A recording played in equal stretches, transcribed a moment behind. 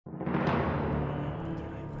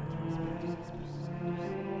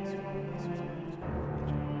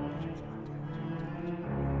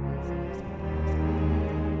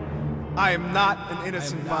I am not an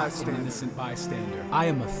innocent bystander. I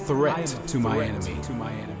am a threat to my enemy.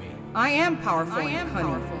 I am powerful and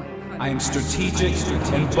cunning. I am strategic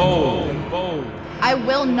and bold. I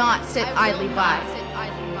will not sit idly by.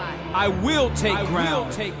 I will take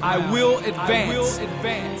ground. I will advance.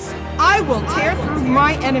 I will tear through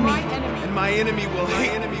my enemy. And my enemy will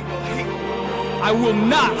hate. I will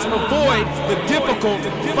not avoid the difficult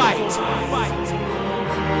fight.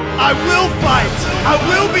 I will fight. I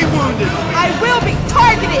will be wounded. I will be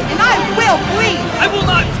targeted and I will bleed. I will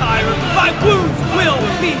not tire. My wounds will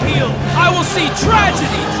be healed. I will see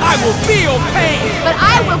tragedy. I will feel pain. But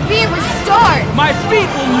I will be restored. My feet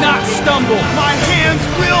will not stumble. My hands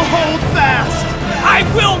will hold fast. I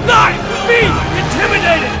will not be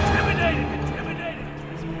intimidated.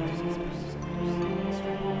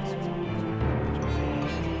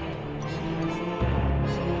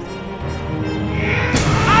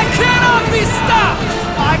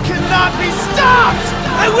 I cannot be stopped!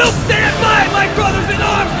 I will stand by my brothers in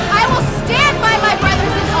arms! I will stand by my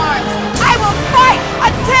brothers in arms! I will fight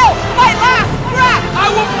until my last breath! I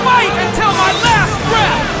will fight until my last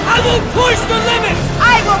breath! I will push the limits!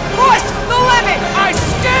 I will push the limits! I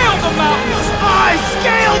scale the mountains! I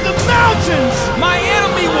scale the mountains! My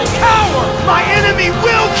enemy will cower! My enemy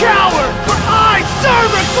will cower! For I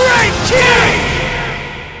serve a great king!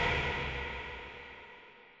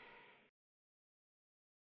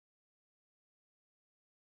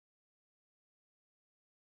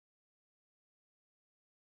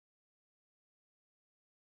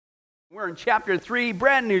 We're in chapter 3,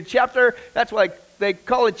 brand new chapter. That's why they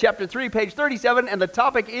call it chapter 3, page 37. And the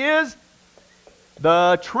topic is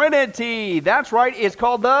the Trinity. That's right, it's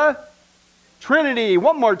called the Trinity.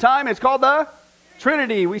 One more time, it's called the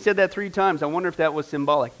Trinity. We said that 3 times. I wonder if that was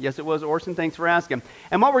symbolic. Yes, it was, Orson. Thanks for asking.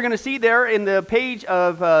 And what we're going to see there in the page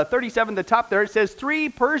of 37, the top there, it says 3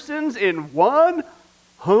 persons in one.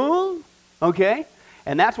 Huh? Okay.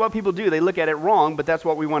 And that's what people do. They look at it wrong, but that's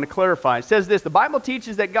what we want to clarify. It says this, the Bible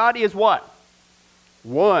teaches that God is what?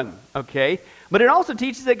 1, okay? But it also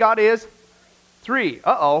teaches that God is 3.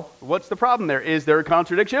 Uh-oh, what's the problem there? Is there a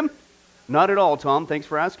contradiction? Not at all, Tom. Thanks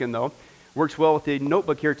for asking, though. Works well with the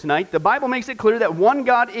notebook here tonight. The Bible makes it clear that one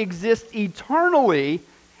God exists eternally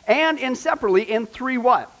and inseparably in 3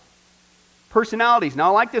 what? Personalities. Now,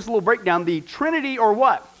 I like this little breakdown. The Trinity or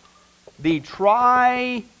what? The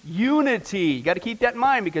tri-unity. You got to keep that in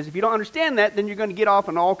mind, because if you don't understand that, then you're going to get off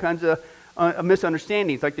on all kinds of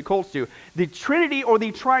misunderstandings like the Colts do. The Trinity or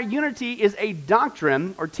the tri-unity is a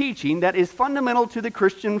doctrine or teaching that is fundamental to the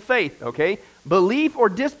Christian faith, okay? Belief or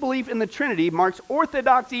disbelief in the Trinity marks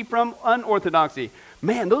orthodoxy from unorthodoxy.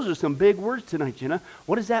 Man, those are some big words tonight, Jenna.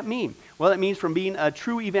 What does that mean? Well, it means from being a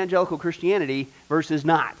true evangelical Christianity versus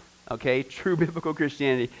not. Okay, true biblical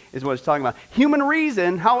Christianity is what it's talking about. Human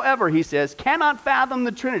reason, however, he says, cannot fathom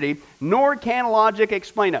the Trinity, nor can logic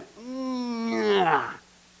explain it. Yeah,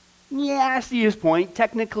 I see his point.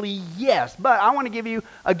 Technically, yes. But I want to give you,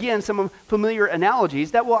 again, some familiar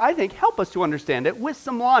analogies that will, I think, help us to understand it with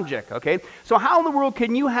some logic, okay? So how in the world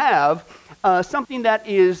can you have something that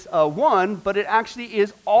is 1, but it actually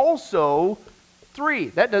is also 3?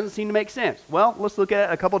 That doesn't seem to make sense. Well, let's look at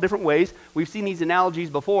it a couple different ways. We've seen these analogies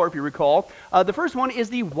before, if you recall. The first one is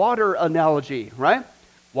the water analogy, right?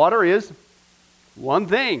 Water is one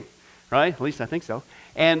thing, right? At least I think so.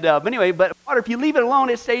 And but anyway, but water, if you leave it alone,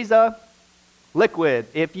 it stays a liquid.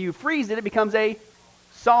 If you freeze it, it becomes a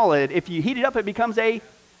solid. If you heat it up, it becomes a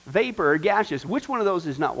vapor or gaseous. Which one of those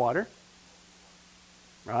is not water?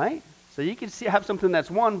 Right? So you can have something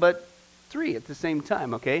that's 1, but 3 at the same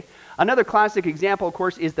time, okay? Another classic example, of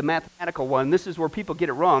course, is the mathematical one. This is where people get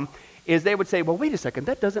it wrong, is they would say, well, wait a second,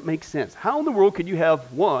 that doesn't make sense. How in the world could you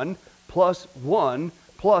have 1 plus 1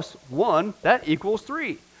 plus 1, that equals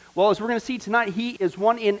 3? Well, as we're going to see tonight, he is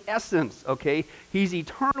 1 in essence, okay? He's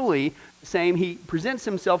eternally the same. He presents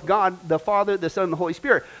himself, God, the Father, the Son, and the Holy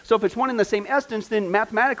Spirit. So if it's 1 in the same essence, then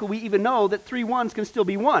mathematically we even know that 3 ones can still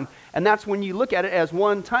be 1. And that's when you look at it as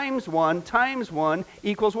 1 times 1 times 1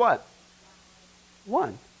 equals what?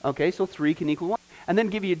 1. Okay, so 3 can equal 1. And then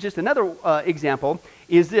give you just another example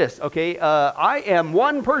is this, okay? I am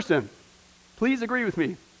 1 person. Please agree with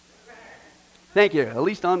me. Thank you, at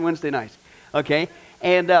least on Wednesday nights. Okay,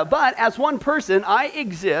 and but as 1 person, I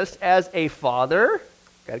exist as a father.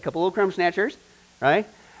 Got a couple little crumb snatchers, right?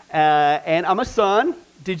 And I'm a son.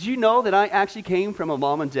 Did you know that I actually came from a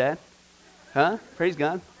mom and dad? Huh? Praise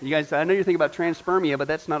God. You guys, I know you're thinking about transpermia, but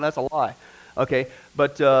that's a lie. Okay,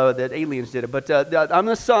 but that aliens did it. But I'm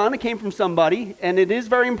the son. I came from somebody, and it is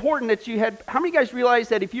very important that you had. How many guys realize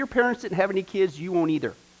that if your parents didn't have any kids, you won't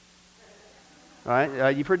either? All right,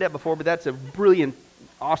 you've heard that before, but that's a brilliant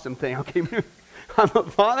awesome thing, okay? I'm a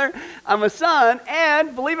father, I'm a son,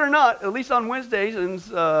 and believe it or not, at least on Wednesdays and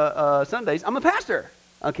Sundays, I'm a pastor,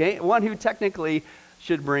 okay? One who technically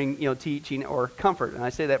should bring, teaching or comfort, and I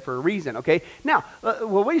say that for a reason, okay? Now,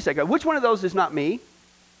 well, wait a second. Which one of those is not me?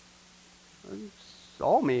 It's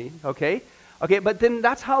all me, okay? Okay, but then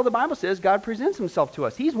that's how the Bible says God presents himself to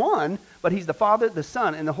us. He's one, but he's the Father, the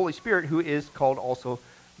Son, and the Holy Spirit, who is called also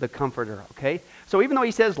the Comforter, okay? So even though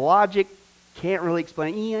he says logic can't really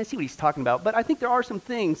explain, I see what he's talking about, but I think there are some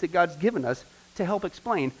things that God's given us to help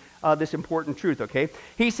explain this important truth, okay?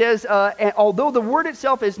 He says, although the word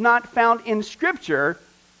itself is not found in Scripture,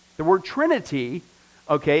 the word Trinity,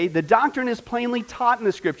 okay, the doctrine is plainly taught in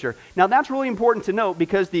the Scripture. Now that's really important to note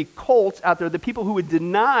because the cults out there, the people who would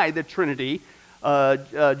deny the Trinity,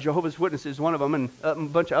 Jehovah's Witnesses, one of them, and a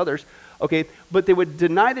bunch of others, okay, but they would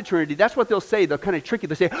deny the Trinity. That's what they'll say. They'll kind of trick you.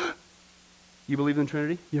 They'll say, you believe in the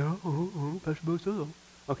Trinity? Yeah, Pastor Bo says so.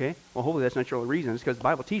 Okay, well, hopefully that's not your only reason. It's because the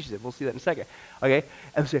Bible teaches it. We'll see that in a second. Okay,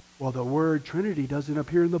 and they say, well, the word Trinity doesn't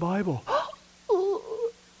appear in the Bible.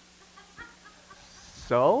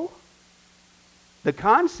 So, the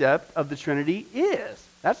concept of the Trinity is.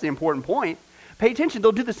 That's the important point. Pay attention.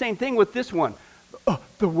 They'll do the same thing with this one.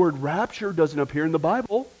 The word rapture doesn't appear in the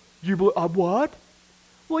Bible. You believe, what?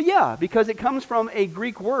 Well, yeah, because it comes from a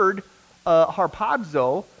Greek word,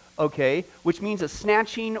 harpazo, okay, which means a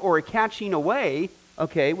snatching or a catching away,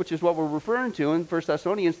 okay, which is what we're referring to in 1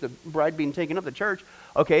 Thessalonians, the bride being taken up the church,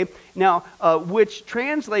 okay. Now, which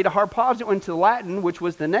translate harpazo into Latin, which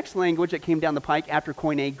was the next language that came down the pike after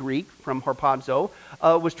Koine Greek from harpazo,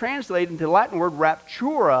 was translated into the Latin word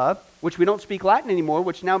raptura, which we don't speak Latin anymore,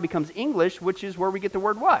 which now becomes English, which is where we get the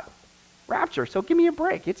word what? Rapture. So give me a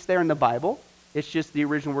break. It's there in the Bible. It's just the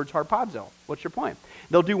original word's harpazo. What's your point?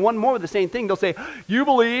 They'll do one more of the same thing. They'll say, you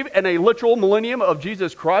believe in a literal millennium of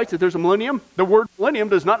Jesus Christ, that there's a millennium? The word millennium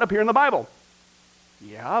does not appear in the Bible.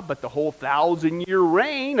 Yeah, but the whole 1,000-year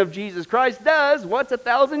reign of Jesus Christ does. What's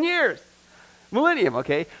 1,000 years? Millennium,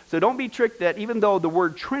 okay? So don't be tricked that even though the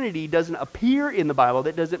word Trinity doesn't appear in the Bible,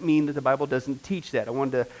 that doesn't mean that the Bible doesn't teach that. I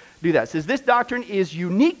wanted to do that. It says, this doctrine is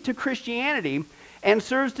unique to Christianity and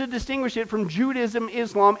serves to distinguish it from Judaism,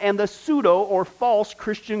 Islam, and the pseudo or false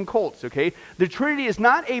Christian cults, okay? The Trinity is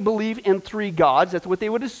not a belief in three gods. That's what they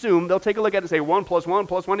would assume. They'll take a look at it and say 1 + 1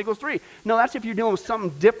 + 1 = 3. No, that's if you're dealing with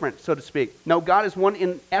something different, so to speak. No, God is one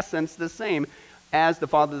in essence, the same as the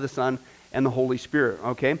Father, the Son, and the Holy Spirit,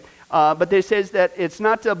 okay? But it says that it's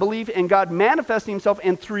not a belief in God manifesting himself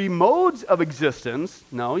in three modes of existence.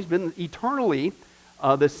 No, he's been eternally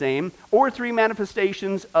the same, or three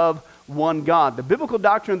manifestations of one God. The biblical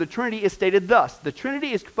doctrine of the Trinity is stated thus. The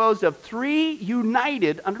Trinity is composed of three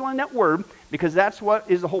united, underline that word, because that's what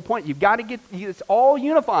is the whole point. You've got to get, it's all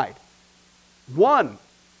unified. One,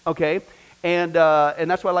 okay? And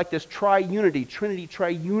that's why I like this triunity, Trinity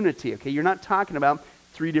triunity, okay? You're not talking about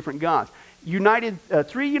three different gods.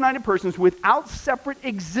 Three united persons without separate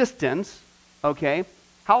existence, okay?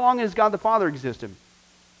 How long has God the Father existed?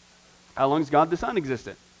 How long has God the Son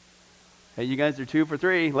existed? Hey, you guys are 2 for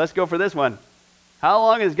 3. Let's go for this one. How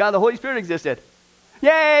long has God the Holy Spirit existed?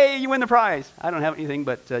 Yay, you win the prize. I don't have anything,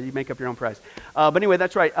 but you make up your own prize. But anyway,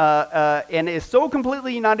 that's right. And is so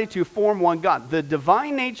completely united to form one God. The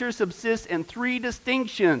divine nature subsists in three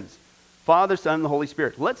distinctions. Father, Son, and the Holy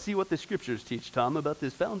Spirit. Let's see what the Scriptures teach, Tom, about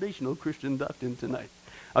this foundational Christian doctrine tonight.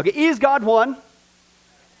 Okay, is God one?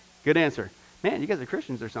 Good answer. Man, you guys are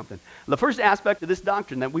Christians or something. The first aspect of this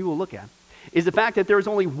doctrine that we will look at is the fact that there is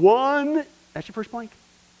only one, that's your first blank,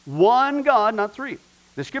 one God, not three.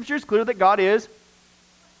 The Scripture is clear that God is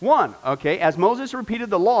one, okay? As Moses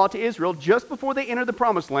repeated the law to Israel just before they entered the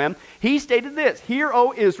promised land, he stated this, Hear,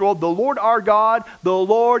 O Israel, the Lord our God, the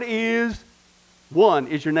Lord is one.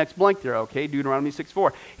 Is your next blank there, okay? Deuteronomy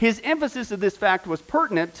 6:4. His emphasis of this fact was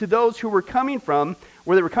pertinent to those who were coming from,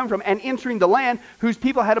 where they were coming from, and entering the land whose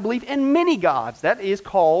people had a belief in many gods. That is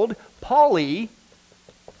called polytheism,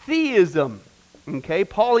 okay?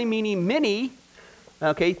 Poly meaning many,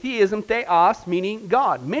 okay? Theism, theos, meaning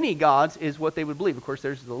God. Many gods is what they would believe. Of course,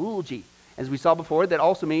 there's the little g. As we saw before, that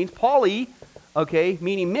also means poly, okay,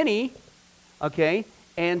 meaning many, okay?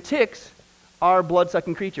 And ticks are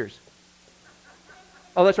blood-sucking creatures.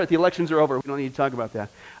 Oh, that's right. The elections are over. We don't need to talk about that.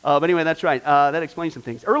 But anyway, that's right. That explains some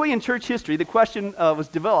things. Early in church history, the question was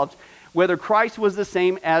developed whether Christ was the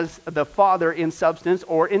same as the Father in substance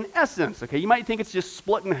or in essence. Okay, you might think it's just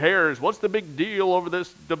splitting hairs. What's the big deal over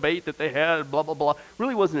this debate that they had? Blah, blah, blah.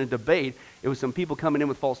 Really wasn't a debate. It was some people coming in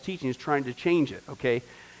with false teachings trying to change it. Okay,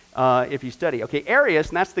 if you study. Okay, Arius,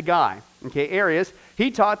 and that's the guy. Okay, Arius,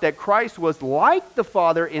 he taught that Christ was like the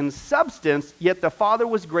Father in substance, yet the Father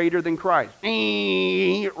was greater than Christ.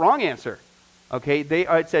 Wrong answer. Okay,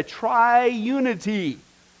 it's a triunity.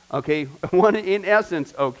 Okay, one in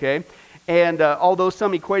essence. Okay, and although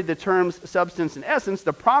some equated the terms substance and essence,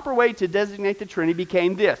 the proper way to designate the Trinity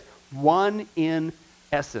became this: one in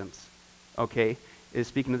essence. Okay, is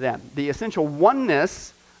speaking of that. The essential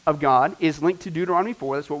oneness of God is linked to Deuteronomy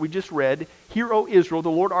 4. That's what we just read. Hear, O Israel, the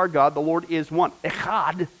Lord our God, the Lord is one.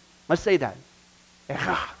 Echad. Let's say that.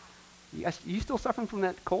 Echad. You still suffering from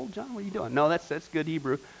that cold, John? What are you doing? No, that's good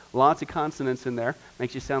Hebrew. Lots of consonants in there.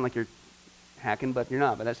 Makes you sound like you're hacking, but you're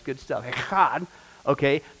not. But that's good stuff. Echad.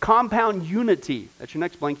 Okay. Compound unity. That's your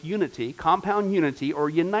next blank. Unity. Compound unity or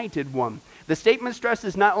united one. The statement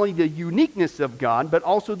stresses not only the uniqueness of God, but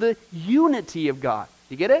also the unity of God.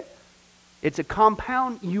 You get it? It's a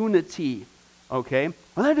compound unity, okay?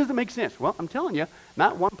 Well, that doesn't make sense. Well, I'm telling you,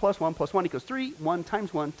 not 1 plus 1 plus 1 equals 3. 1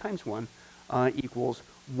 times 1 times 1 equals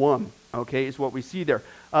 1, okay, is what we see there.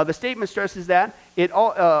 The statement stresses that it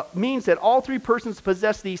all means that all three persons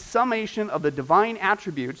possess the summation of the divine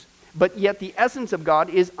attributes, but yet the essence of God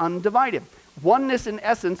is undivided. Oneness in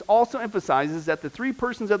essence also emphasizes that the three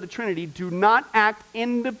persons of the Trinity do not act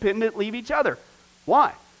independently of each other.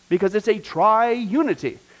 Why? Because it's a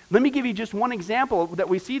triunity. Let me give you just one example that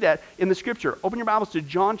we see that in the scripture. Open your Bibles to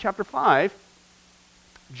John chapter 5.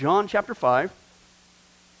 John chapter 5.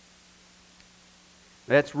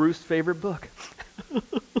 That's Ruth's favorite book.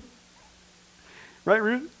 Right,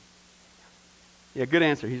 Ruth? Yeah, good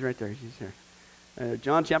answer. He's right there. He's here.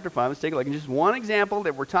 John chapter 5. Let's take a look. And just one example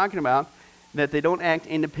that we're talking about, that they don't act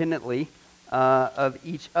independently of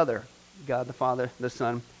each other. God the Father, the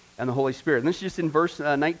Son, and the Holy Spirit. And this is just in verse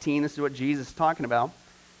 19. This is what Jesus is talking about.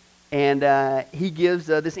 And he gives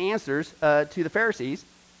this answers to the Pharisees,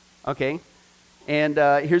 okay? And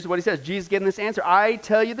here's what he says. Jesus gave this answer. I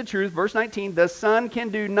tell you the truth, verse 19, the Son can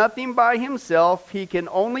do nothing by himself. He can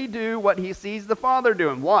only do what he sees the Father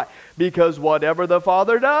doing. Why? Because whatever the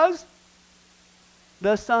Father does,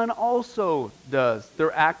 the Son also does.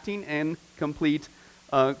 They're acting in complete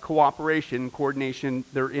cooperation, coordination.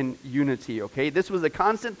 They're in unity, okay? This was a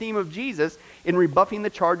constant theme of Jesus in rebuffing the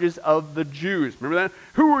charges of the Jews. Remember that?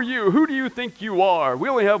 Who are you? Who do you think you are? We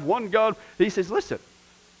only have one God. He says, listen,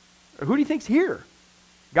 who do you think's here?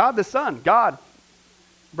 God the Son, God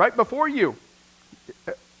right before you.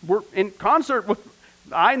 We're in concert with,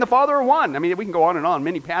 I and the Father are one. I mean, we can go on and on,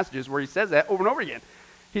 many passages where he says that over and over again.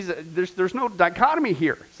 There's no dichotomy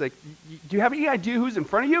here. It's like, do you have any idea who's in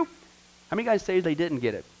front of you? How many guys say they didn't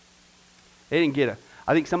get it? They didn't get it.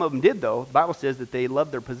 I think some of them did, though. The Bible says that they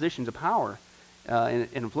loved their positions of power and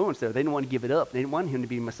influence there. They didn't want to give it up. They didn't want him to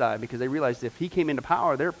be Messiah because they realized if he came into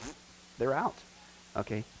power, they're out.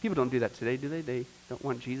 Okay? People don't do that today, do they? They don't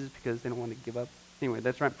want Jesus because they don't want to give up. Anyway,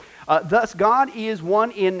 that's right. Thus, God is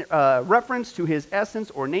one in reference to his essence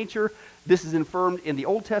or nature. This is affirmed in the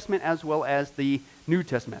Old Testament as well as the New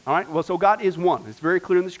Testament. All right? Well, so God is one. It's very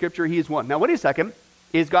clear in the Scripture he is one. Now, wait a second.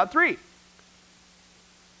 Is God three?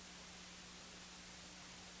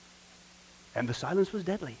 And the silence was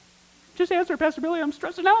deadly. Just answer, Pastor Billy, I'm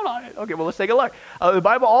stressing out on it. Okay, well, let's take a look. The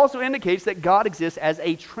Bible also indicates that God exists as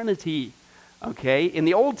a Trinity. Okay, in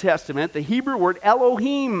the Old Testament, the Hebrew word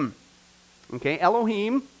Elohim. Okay,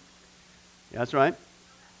 Elohim. That's right.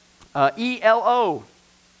 E-L-O-H-I-M.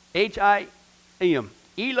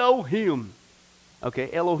 Elohim.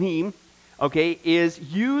 Okay, Elohim. Okay, is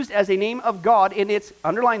used as a name of God in its,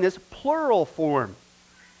 underline this, plural form.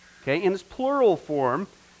 Okay, in its plural form.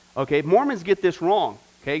 Okay, Mormons get this wrong,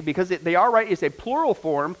 okay, because they are right. It's a plural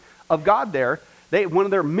form of God there. One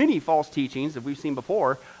of their many false teachings that we've seen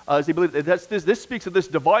before is they believe that this speaks of this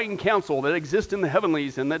divine council that exists in the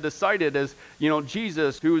heavenlies and that decided as,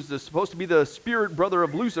 Jesus, who is supposed to be the spirit brother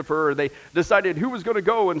of Lucifer, they decided who was going to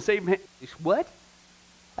go and save him. What?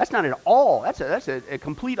 That's not at all. That's a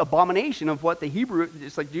complete abomination of what the Hebrew,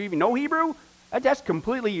 it's like, do you even know Hebrew? That's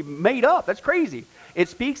completely made up. That's crazy. It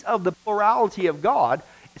speaks of the plurality of God,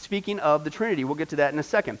 speaking of the Trinity. We'll get to that in a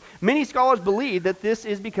second. Many scholars believe that this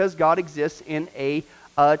is because God exists in a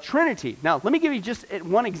Trinity. Now, let me give you just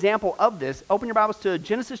one example of this. Open your Bibles to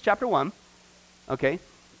Genesis chapter 1. Okay.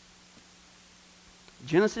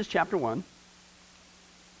 Genesis chapter 1.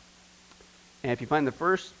 And if you find the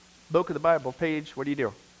first book of the Bible page, what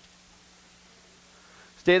do?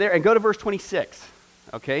 Stay there and go to verse 26.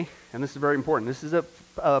 Okay? And this is very important. This is a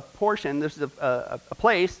portion, this is a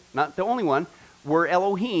place, not the only one, where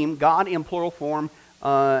Elohim, God in plural form,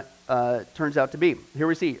 turns out to be. Here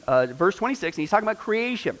we see verse 26, and he's talking about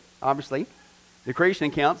creation, obviously. The creation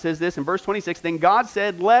account says this in verse 26, then God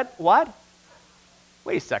said, let what?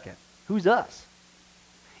 Wait a second. Who's us?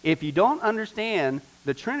 If you don't understand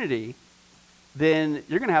the Trinity, then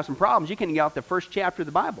you're going to have some problems. You can get out the first chapter of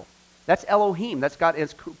the Bible. That's Elohim. That's God.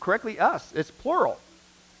 It's correctly us. It's plural.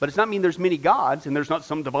 But it's not mean there's many gods and there's not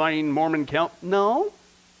some divine Mormon count. No.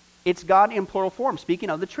 It's God in plural form,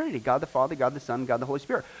 speaking of the Trinity, God the Father, God the Son, God the Holy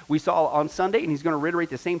Spirit. We saw on Sunday, and he's going to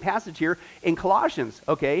reiterate the same passage here in Colossians,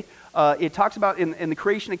 okay? It talks about in the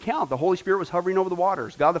creation account, the Holy Spirit was hovering over the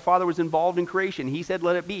waters. God the Father was involved in creation. He said,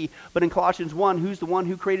 let it be. But in Colossians 1, who's the one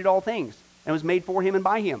who created all things and was made for him and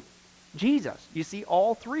by him? Jesus. You see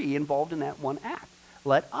all three involved in that one act.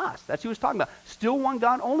 Let us. That's who he's talking about. Still one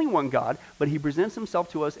God, only one God, but he presents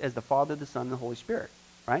himself to us as the Father, the Son, and the Holy Spirit.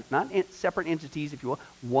 Right? Not separate entities, if you will.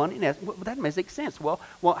 One in essence. Well, that makes sense. Well,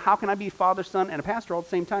 how can I be Father, Son, and a pastor all at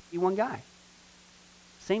the same time? Be one guy.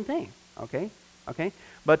 Same thing. Okay?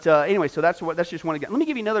 But anyway, so that's just one example. Let me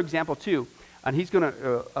give you another example too. And he's going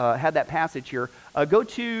to have that passage here. Go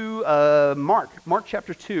to Mark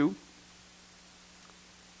chapter 2.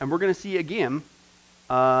 And we're going to see again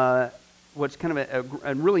what's kind of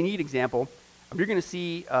a really neat example. You're going to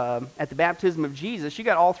see at the baptism of Jesus, you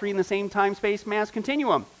got all three in the same time, space, mass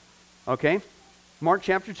continuum. Okay? Mark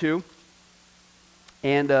chapter 2.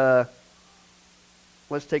 And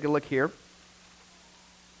let's take a look here.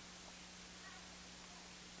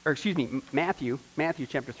 Or excuse me, Matthew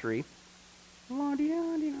chapter 3.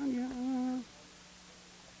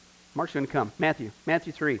 Mark's going to come. Matthew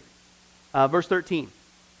 3, verse 13.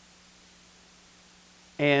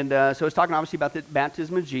 And so it's talking obviously about the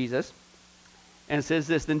baptism of Jesus. And it says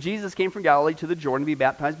this, then Jesus came from Galilee to the Jordan to be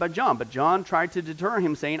baptized by John. But John tried to deter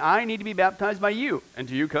him, saying, I need to be baptized by you, and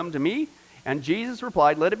do you come to me? And Jesus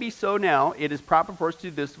replied, let it be so now. It is proper for us to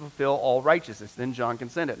do this to fulfill all righteousness. Then John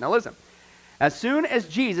consented. Now listen, as soon as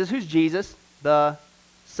Jesus, who's Jesus, the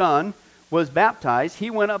Son, was baptized, he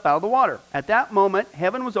went up out of the water. At that moment,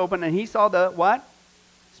 heaven was opened, and he saw the, what?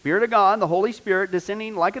 Spirit of God, the Holy Spirit,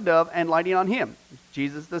 descending like a dove and lighting on him,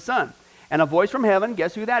 Jesus the Son. And a voice from heaven,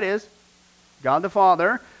 guess who that is? God the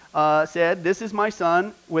Father said, this is my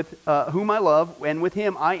Son with whom I love, and with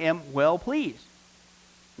him I am well pleased.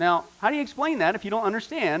 Now, how do you explain that if you don't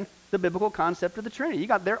understand the biblical concept of the Trinity? You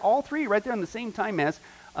got there all three right there in the same time as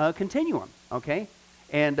continuum, okay?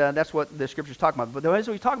 And that's what the scriptures talk about. But as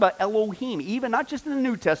we talk about Elohim, even not just in the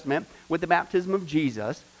New Testament with the baptism of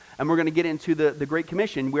Jesus, and we're going to get into the Great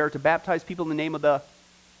Commission, we are to baptize people in the name of the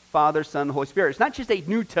Father, Son, and Holy Spirit. It's not just a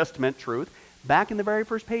New Testament truth. Back in the very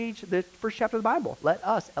first page, the first chapter of the Bible, let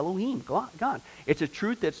us, Elohim, God. It's a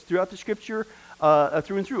truth that's throughout the scripture,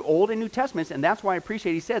 through and through, Old and New Testaments, and that's why I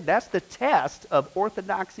appreciate he said that's the test of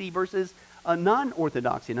orthodoxy versus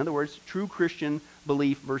non-orthodoxy. In other words, true Christian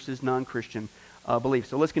belief versus non-Christian belief.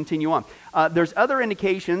 So let's continue on. There's other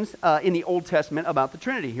indications in the Old Testament about the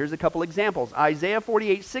Trinity. Here's a couple examples. Isaiah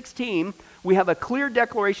 48:16, we have a clear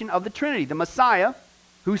declaration of the Trinity. The Messiah,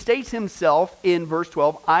 who states himself in verse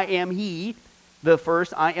 12, I am he, the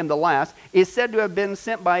first, I am the last, is said to have been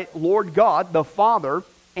sent by Lord God, the Father,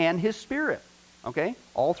 and his Spirit. Okay?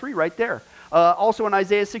 All three right there. Also in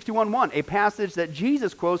Isaiah 61:1, a passage that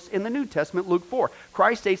Jesus quotes in the New Testament, Luke 4.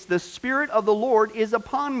 Christ states, the Spirit of the Lord is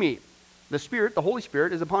upon me. The Spirit, the Holy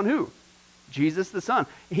Spirit, is upon who? Jesus the Son.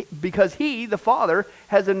 Because he, the Father,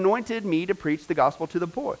 has anointed me to preach the gospel to the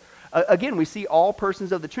poor. Again, we see all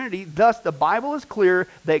persons of the Trinity. Thus, the Bible is clear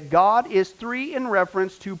that God is three in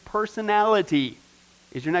reference to personality.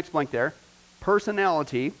 Is your next blank there?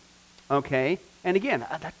 Personality. Okay. And again,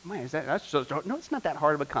 no, it's not that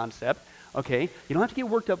hard of a concept. Okay. You don't have to get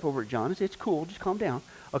worked up over it, John. It's cool. Just calm down.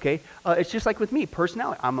 Okay. It's just like with me.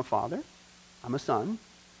 Personality. I'm a father. I'm a son.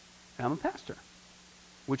 And I'm a pastor.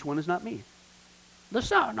 Which one is not me? The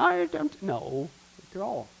Son. No. They're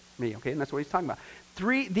all me. Okay. And that's what he's talking about.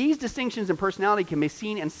 These distinctions in personality can be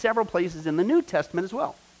seen in several places in the New Testament as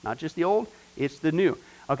well. Not just the Old, it's the New.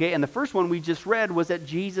 Okay, and the first one we just read was at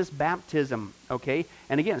Jesus' baptism. Okay,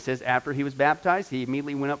 and again it says, after he was baptized, he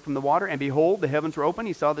immediately went up from the water, and behold, the heavens were open.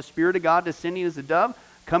 He saw the Spirit of God descending as a dove,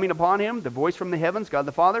 coming upon him, the voice from the heavens, God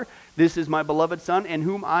the Father, this is my beloved Son, in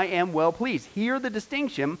whom I am well pleased. Here the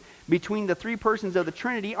distinction between the three persons of the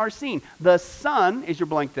Trinity are seen. The Son, is your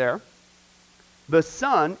blank there, the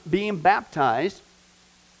Son being baptized,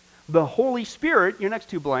 the Holy Spirit, your next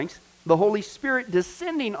two blanks, the Holy Spirit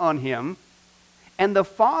descending on him, and the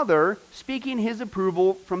Father speaking his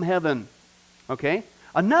approval from heaven. Okay?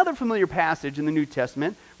 Another familiar passage in the New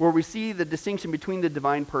Testament where we see the distinction between the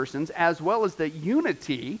divine persons as well as the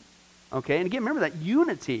unity. Okay? And again, remember that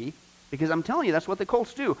unity Because I'm telling you, that's what the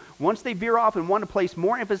cults do. Once they veer off and want to place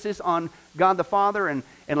more emphasis on God the Father and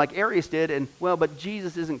like Arius did, and well, but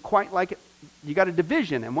Jesus isn't quite like it, you got a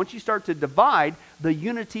division. And once you start to divide the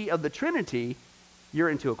unity of the Trinity, you're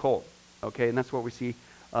into a cult. Okay, and that's what we see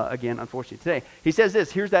again, unfortunately, today. He says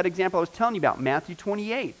this, here's that example I was telling you about, Matthew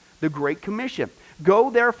 28, the Great Commission. Go,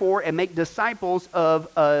 therefore, and make disciples of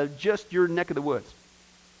just your neck of the woods.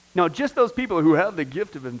 No, just those people who have the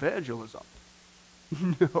gift of evangelism.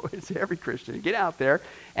 No, it's every Christian. Get out there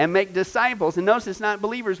and make disciples. And notice it's not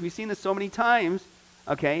believers. We've seen this so many times.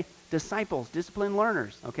 Okay, disciples, disciplined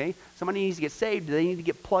learners. Okay, somebody needs to get saved. They need to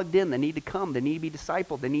get plugged in. They need to come. They need to be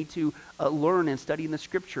discipled. They need to learn and study in the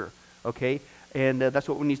Scripture. Okay, and that's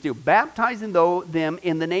what we need to do. Baptizing them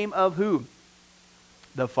in the name of who?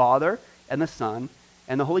 The Father and the Son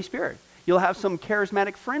and the Holy Spirit. You'll have some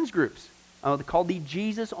charismatic friends groups called the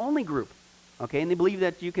Jesus Only group. Okay, and they believe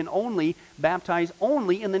that you can only baptize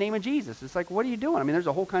only in the name of Jesus. It's like, what are you doing? I mean, there's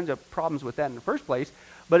a whole kinds of problems with that in the first place.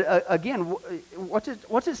 But again, what's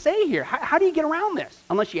it say here? How do you get around this?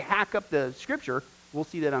 Unless you hack up the Scripture. We'll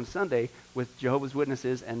see that on Sunday with Jehovah's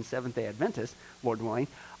Witnesses and Seventh-day Adventists, Lord willing.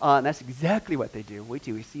 And that's exactly what they do. Wait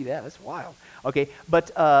till we see that. That's wild. Okay, but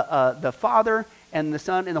the Father and the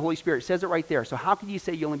Son and the Holy Spirit, says it right there. So how can you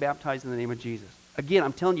say you only baptize in the name of Jesus? Again,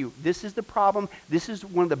 I'm telling you, this is the problem. This is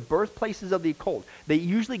one of the birthplaces of the occult. They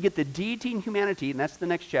usually get the deity and humanity, and that's the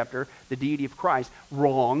next chapter, the deity of Christ,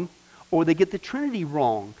 wrong, or they get the Trinity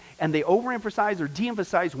wrong, and they overemphasize or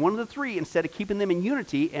de-emphasize one of the three instead of keeping them in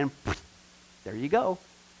unity, and there you go.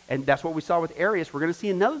 And that's what we saw with Arius. We're going to see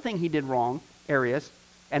another thing he did wrong, Arius,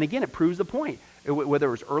 and again, it proves the point. Whether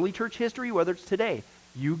it was early church history, whether it's today,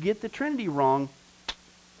 you get the Trinity wrong,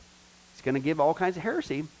 it's going to give all kinds of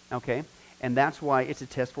heresy, okay? And that's why it's a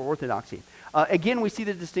test for orthodoxy. Again, we see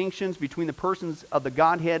the distinctions between the persons of the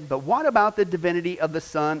Godhead, but what about the divinity of the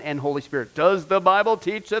Son and Holy Spirit? Does the Bible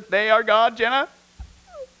teach that they are God, Jenna?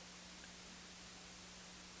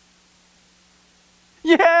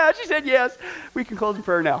 Yeah, she said yes. We can close in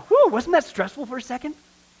prayer now. Whew, wasn't that stressful for a second?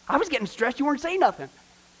 I was getting stressed. You weren't saying nothing.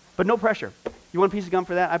 But no pressure. You want a piece of gum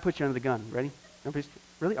for that? I put you under the gun. Ready? No piece?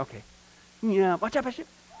 Really? Okay. Yeah, watch out, Bishop.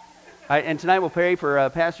 All right, and tonight we'll pray for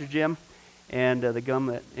Pastor Jim. And the gum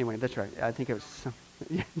that, anyway, that's right. I think it was,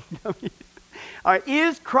 all right,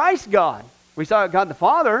 is Christ God? We saw God the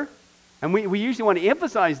Father, and we usually want to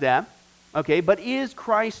emphasize that, okay, but is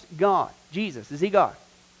Christ God? Jesus, is he God?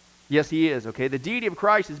 Yes, he is, okay. The deity of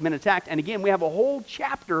Christ has been attacked, and again, we have a whole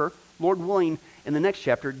chapter, Lord willing, in the next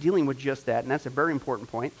chapter, dealing with just that, and that's a very important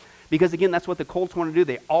point. Because again, that's what the cults want to do.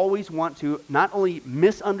 They always want to not only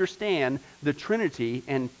misunderstand the Trinity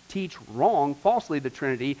and teach wrong, falsely the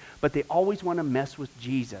Trinity, but they always want to mess with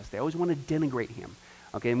Jesus. They always want to denigrate him.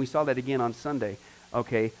 Okay, and we saw that again on Sunday.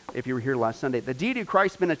 Okay, if you were here last Sunday. The deity of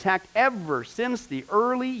Christ has been attacked ever since the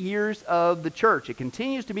early years of the church. It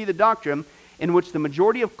continues to be the doctrine in which the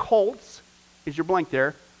majority of cults, is your blank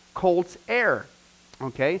there, cults err.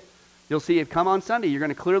 Okay, you'll see it come on Sunday. You're going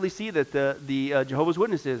to clearly see that the Jehovah's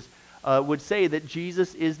Witnesses would say that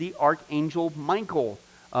Jesus is the Archangel Michael.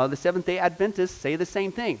 The Seventh-day Adventists say the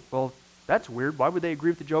same thing. Well, that's weird. Why would they agree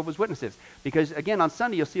with the Jehovah's Witnesses? Because, again, on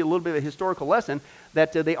Sunday, you'll see a little bit of a historical lesson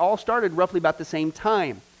that they all started roughly about the same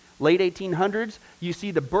time. Late 1800s, you see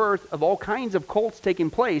the birth of all kinds of cults taking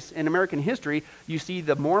place in American history. You see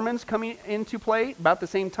the Mormons coming into play about the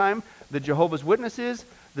same time, the Jehovah's Witnesses,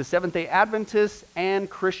 the Seventh-day Adventists, and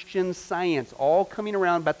Christian Science, all coming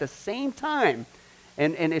around about the same time.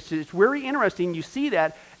 And it's very interesting. You see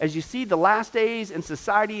that as you see the last days and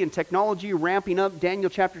society and technology ramping up, Daniel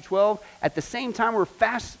chapter 12, at the same time we're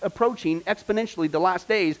fast approaching exponentially the last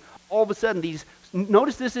days, all of a sudden these,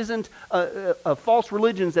 notice this isn't false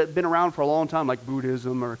religions that have been around for a long time like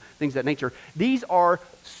Buddhism or things of that nature. These are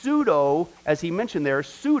pseudo, as he mentioned there,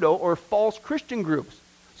 pseudo or false Christian groups.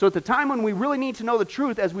 So at the time when we really need to know the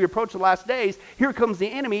truth as we approach the last days, here comes the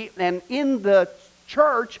enemy, and in the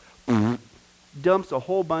church, dumps a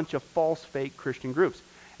whole bunch of false, fake Christian groups.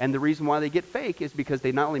 And the reason why they get fake is because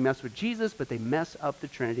they not only mess with Jesus, but they mess up the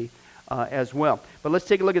Trinity as well. But let's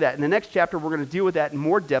take a look at that. In the next chapter, we're going to deal with that in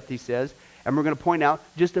more depth, he says, and we're going to point out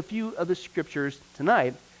just a few of the scriptures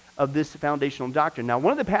tonight of this foundational doctrine. Now,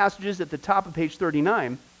 one of the passages at the top of page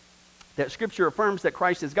 39 that Scripture affirms that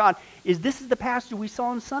Christ is God is this is the passage we saw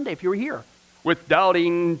on Sunday, if you were here, with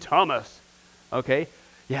doubting Thomas. Okay?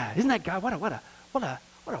 Yeah, isn't that God? What a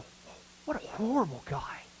horrible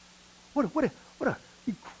guy.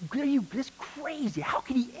 This crazy. How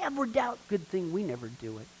could he ever doubt? Good thing we never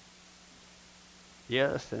do it.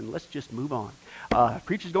 Yes, and let's just move on.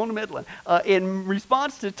 Preacher's going to Midland. In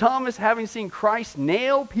response to Thomas having seen Christ's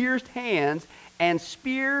nail-pierced hands and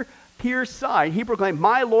spear pierced side, he proclaimed,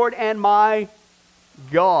 my Lord and my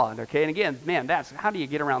God. Okay, and again, man, how do you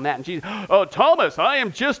get around that? And Jesus, oh, Thomas, I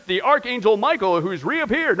am just the archangel Michael who's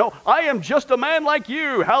reappeared. No, I am just a man like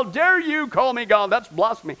you. How dare you call me God? That's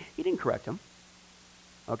blasphemy. He didn't correct him.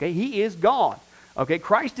 Okay, he is God. Okay,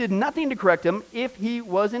 Christ did nothing to correct him if he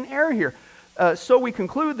was in error here. So we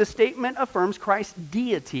conclude the statement affirms Christ's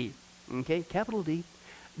deity. Okay, capital D.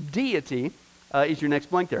 Deity is your next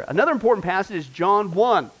blank there. Another important passage is John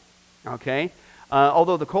 1. Okay,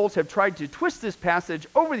 although the Colts have tried to twist this passage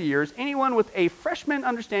over the years, anyone with a freshman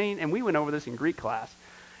understanding, and we went over this in Greek class,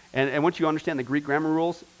 and once you understand the Greek grammar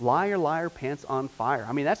rules, liar, liar, pants on fire.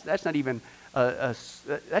 I mean, that's not even,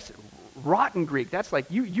 that's rotten Greek. That's like,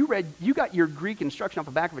 you got your Greek instruction off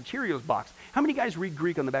the back of a Cheerios box. How many guys read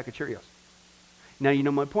Greek on the back of Cheerios? Now you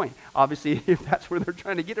know my point. Obviously, if that's where they're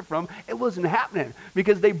trying to get it from, it wasn't happening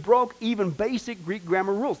because they broke even basic Greek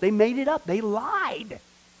grammar rules. They made it up. They lied.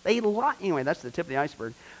 Anyway, that's the tip of the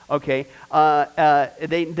iceberg. Okay,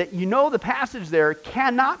 the passage there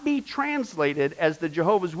cannot be translated as the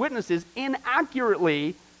Jehovah's Witnesses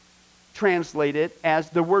inaccurately translated as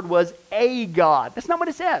the word was a God. That's not what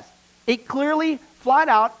it says. It clearly, flat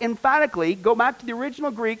out, emphatically, go back to the original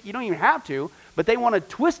Greek. You don't even have to, but they want to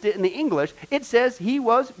twist it in the English. It says he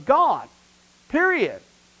was God, period.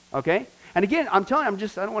 Okay? And again, I'm telling you,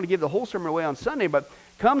 I don't want to give the whole sermon away on Sunday, but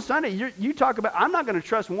come Sunday, you talk about, I'm not going to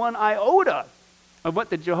trust one iota of what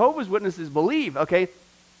the Jehovah's Witnesses believe, okay?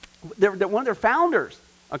 They're one of their founders,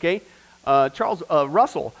 okay? Charles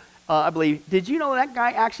Russell, I believe. Did you know that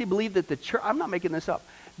guy actually believed that the church, I'm not making this up.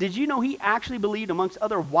 Did you know he actually believed, amongst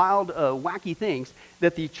other wild, wacky things,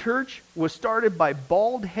 that the church was started by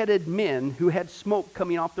bald-headed men who had smoke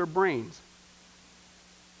coming off their brains?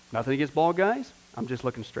 Nothing against bald guys. I'm just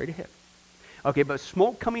looking straight ahead. Okay, but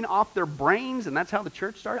smoke coming off their brains, and that's how the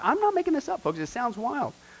church started? I'm not making this up, folks. It sounds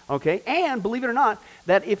wild. Okay, and believe it or not,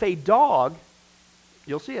 that if a dog,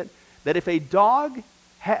 you'll see it, that if a dog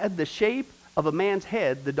had the shape of a man's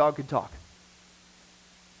head, the dog could talk.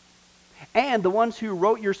 And the ones who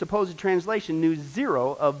wrote your supposed translation knew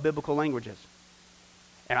zero of biblical languages.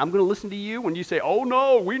 And I'm going to listen to you when you say, oh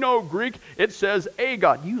no, we know Greek, it says a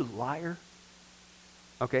God. You liar.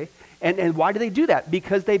 Okay? And why do they do that?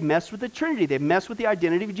 Because they mess with the Trinity. They mess with the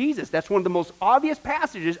identity of Jesus. That's one of the most obvious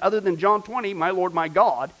passages other than John 20, my Lord, my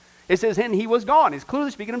God. It says, and he was God. It's clearly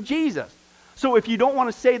speaking of Jesus. So if you don't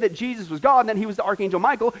want to say that Jesus was God and then he was the Archangel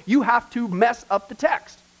Michael, you have to mess up the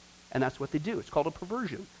text. And that's what they do. It's called a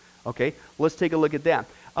perversion. Okay, let's take a look at that.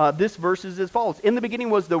 This verse is as follows. In the beginning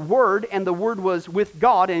was the Word, and the Word was with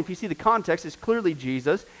God. And if you see the context, it's clearly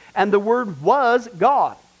Jesus. And the Word was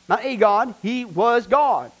God. Not a God, he was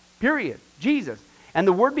God. Period. Jesus. And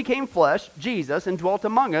the Word became flesh, Jesus, and dwelt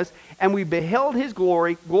among us. And we beheld his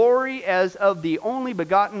glory, glory as of the only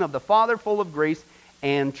begotten of the Father, full of grace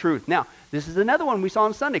and truth. Now, this is another one we saw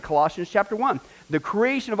on Sunday, Colossians chapter 1. The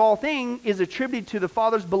creation of all things is attributed to the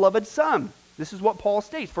Father's beloved Son. This is what Paul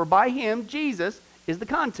states. For by him, Jesus, is the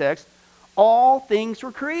context, all things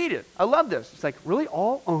were created. I love this. It's like, really?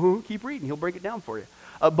 All? Keep reading. He'll break it down for you.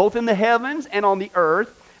 Both in the heavens and on the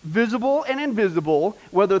earth, visible and invisible,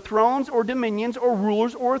 whether thrones or dominions or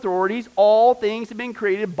rulers or authorities, all things have been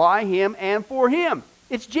created by him and for him.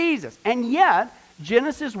 It's Jesus. And yet,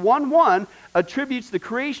 Genesis 1:1 attributes the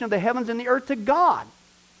creation of the heavens and the earth to God.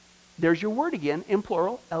 There's your word again, in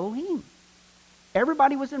plural, Elohim.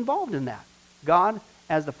 Everybody was involved in that. God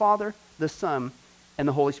as the Father, the Son, and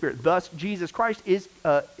the Holy Spirit. Thus, Jesus Christ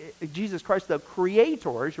the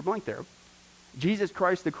Creator, is your blank there. Jesus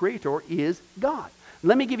Christ, the Creator, is God.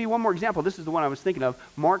 Let me give you one more example. This is the one I was thinking of.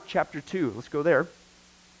 Mark chapter 2. Let's go there.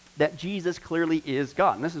 That Jesus clearly is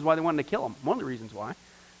God. And this is why they wanted to kill him. One of the reasons why.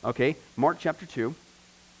 Okay, Mark chapter 2.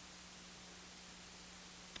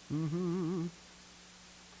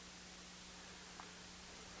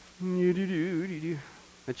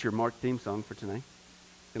 That's your Mark theme song for tonight.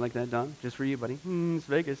 You like that, Don? Just for you, buddy. It's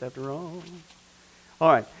Vegas after all.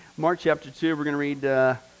 All right, Mark chapter 2. We're going to read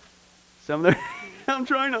some of the... I'm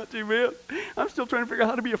trying not to, man. I'm still trying to figure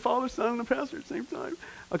out how to be a father, son, and a pastor at the same time.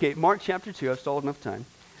 Okay, Mark chapter 2. I've stalled enough time.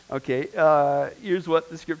 Okay, here's what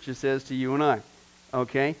the scripture says to you and I.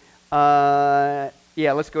 Okay,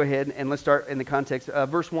 let's go ahead and let's start in the context.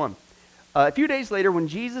 Verse 1. A few days later, when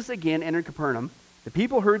Jesus again entered Capernaum, the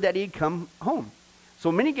people heard that he had come home.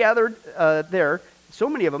 So many gathered there, so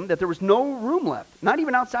many of them, that there was no room left, not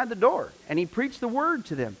even outside the door. And he preached the word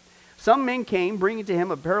to them. Some men came, bringing to him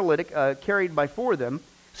a paralytic carried by four of them.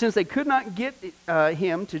 Since they could not get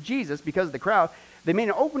him to Jesus because of the crowd, they made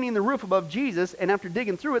an opening in the roof above Jesus, and after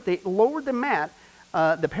digging through it, they lowered the mat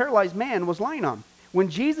the paralyzed man was lying on. When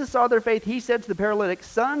Jesus saw their faith, he said to the paralytic,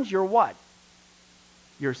 sons, your what?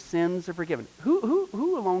 Your sins are forgiven. Who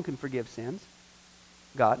alone can forgive sins?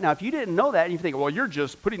 God. Now, if you didn't know that, and you think, well, you're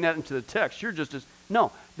just putting that into the text. You're just as...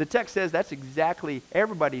 No, the text says that's exactly,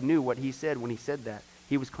 everybody knew what he said when he said that.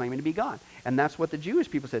 He was claiming to be God. And that's what the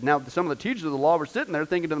Jewish people said. Now, some of the teachers of the law were sitting there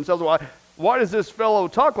thinking to themselves, why does this fellow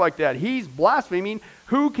talk like that? He's blaspheming.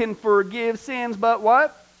 Who can forgive sins but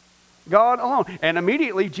what? God alone. And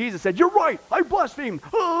immediately Jesus said, you're right, I blasphemed.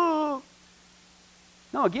 Oh.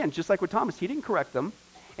 No, again, just like with Thomas, he didn't correct them.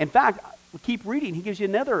 In fact, keep reading, he gives you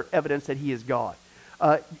another evidence that he is God.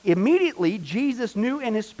 Immediately, Jesus knew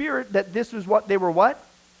in his spirit that this was what they were what?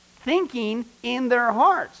 Thinking in their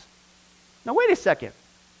hearts. Now, wait a second.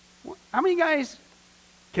 How many guys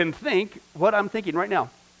can think what I'm thinking right now?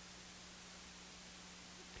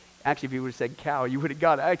 Actually, if you would have said cow, you would have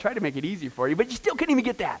got it. I tried to make it easy for you, but you still couldn't even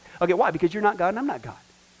get that. Okay, why? Because you're not God and I'm not God.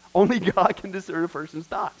 Only God can discern a person's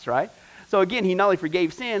thoughts, right? So again, he not only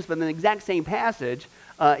forgave sins, but in the exact same passage,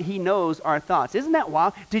 he knows our thoughts. Isn't that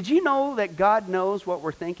wild? Did you know that God knows what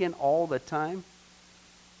we're thinking all the time?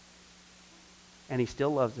 And he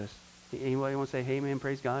still loves us. Anybody want to say, hey man,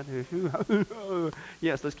 praise God?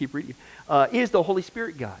 Yes, let's keep reading. Is the Holy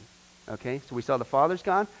Spirit God? Okay, so we saw the Father's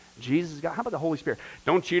God, Jesus is God. How about the Holy Spirit?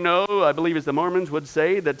 Don't you know, I believe as the Mormons would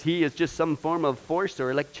say, that he is just some form of force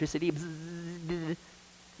or electricity.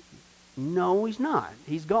 No, he's not.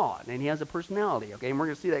 He's God, and he has a personality, okay? And we're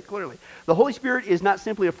going to see that clearly. The Holy Spirit is not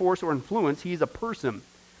simply a force or influence. He's a person.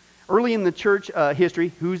 Early in the church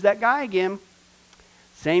history, who's that guy again?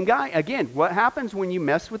 Same guy. Again, what happens when you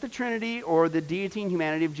mess with the Trinity or the deity and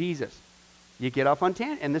humanity of Jesus? You get off on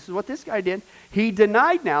tangent, and this is what this guy did. He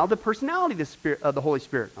denied now the personality of the Holy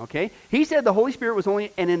Spirit, okay? He said the Holy Spirit was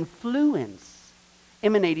only an influence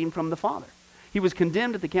emanating from the Father. He was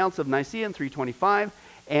condemned at the Council of Nicaea in 325,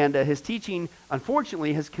 and his teaching,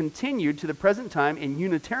 unfortunately, has continued to the present time in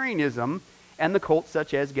Unitarianism and the cults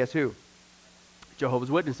such as, guess who?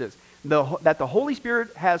 Jehovah's Witnesses. That the Holy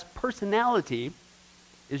Spirit has personality,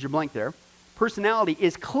 is your blank there, personality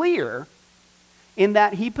is clear in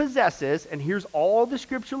that he possesses, and here's all the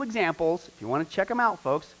scriptural examples, if you want to check them out,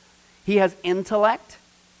 folks. He has intellect,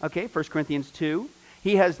 okay, 1 Corinthians 2.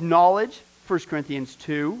 He has knowledge, 1 Corinthians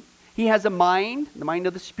 2. He has a mind, the mind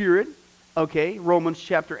of the Spirit, okay, Romans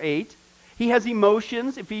chapter 8. He has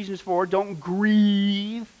emotions, Ephesians 4. Don't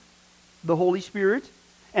grieve the Holy Spirit.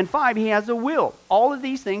 And 5, he has a will. All of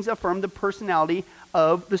these things affirm the personality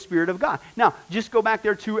of the Spirit of God. Now, just go back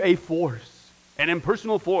there to a force, an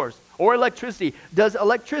impersonal force, or electricity. Does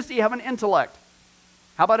electricity have an intellect?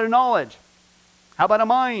 How about a knowledge? How about a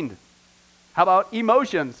mind? How about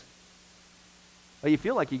emotions? Well, you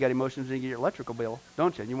feel like you got emotions when you get your electrical bill,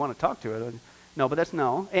 don't you? And you want to talk to it. No, but that's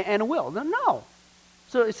no. And a will. No.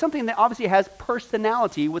 So it's something that obviously has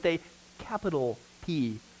personality with a capital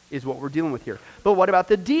P is what we're dealing with here. But what about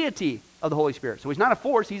the deity of the Holy Spirit? So he's not a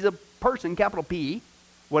force, he's a person, capital P.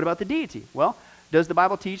 What about the deity? Well, does the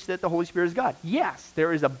Bible teach that the Holy Spirit is God? Yes,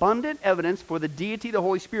 there is abundant evidence for the deity of the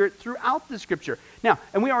Holy Spirit throughout the Scripture. Now,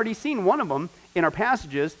 and we already seen one of them in our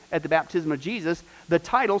passages at the baptism of Jesus. The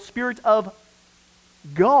title, Spirit of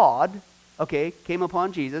God, okay, came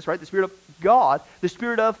upon Jesus, right? The Spirit of God. The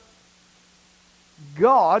Spirit of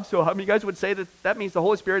God. So how many guys would say that means the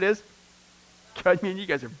Holy Spirit is? I mean, you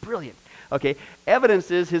guys are brilliant. Okay,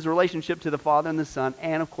 evidences his relationship to the Father and the Son,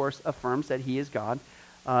 and of course affirms that he is God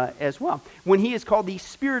as well. When he is called the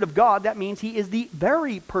Spirit of God, that means he is the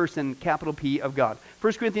very person, capital P, of God.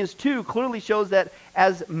 1 Corinthians 2 clearly shows that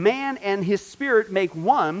as man and his spirit make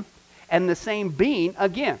one and the same being,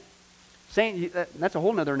 again, that's a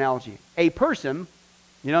whole nother analogy. A person,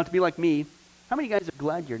 you don't have to be like me. How many guys are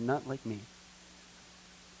glad you're not like me?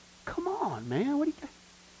 Come on, man. What do you...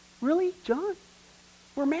 Really, John?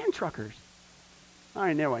 We're man truckers. All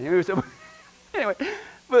right, never mind. Anyway,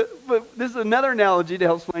 but this is another analogy to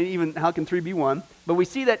help explain even how can three be one. But we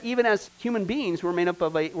see that even as human beings, we're made up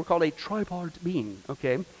of we're called a tripart being,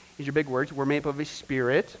 okay? These are big words. We're made up of a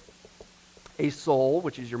spirit, a soul,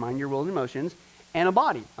 which is your mind, your will, and emotions, and a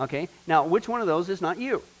body, okay? Now, which one of those is not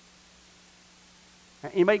you?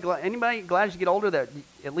 Anybody glad as you get older that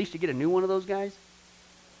at least you get a new one of those guys?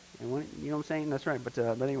 You know what I'm saying? That's right. But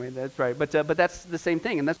anyway, that's right. But that's the same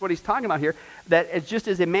thing. And that's what he's talking about here. That it's just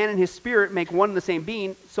as a man and his spirit make one and the same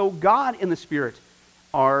being, so God and the Spirit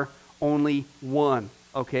are only one.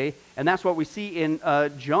 Okay? And that's what we see in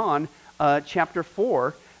John chapter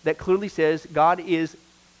 4 that clearly says God is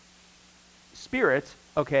Spirit.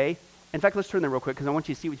 Okay? In fact, let's turn there real quick because I want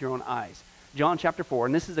you to see with your own eyes. John chapter 4.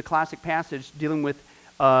 And this is a classic passage dealing with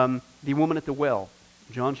the woman at the well.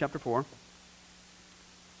 John chapter 4.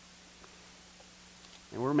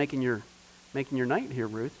 And we're making your night here,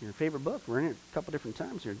 Ruth, your favorite book. We're in it a couple different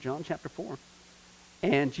times here, John chapter 4.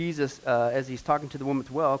 And Jesus, as he's talking to the woman at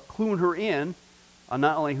the well, cluing her in on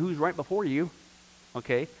not only who's right before you,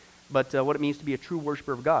 okay, but what it means to be a true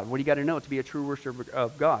worshiper of God. What do you got to know to be a true worshiper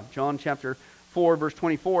of God? John chapter 4, verse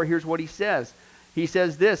 24, here's what he says. He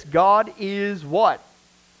says this, God is what?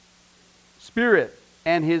 Spirit,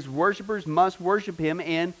 and his worshipers must worship him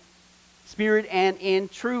in spirit and in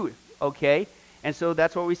truth, okay? And so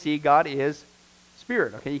that's what we see, God is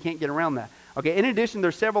spirit, okay? You can't get around that. Okay, in addition,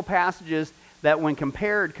 there's several passages that when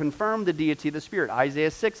compared confirm the deity of the Spirit.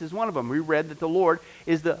 Isaiah 6 is one of them. We read that the Lord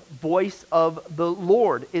is the voice of the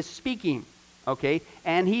Lord is speaking, okay?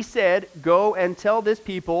 And he said, go and tell this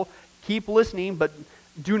people, keep listening, but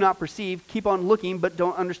do not perceive, keep on looking, but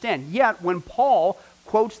don't understand. Yet, when Paul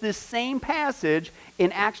quotes this same passage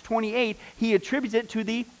in Acts 28, he attributes it to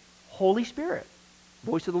the Holy Spirit.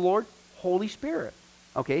 Voice of the Lord, Holy Spirit.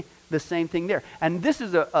 Okay, the same thing there. And this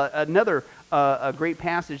is another great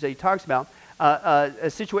passage that he talks about.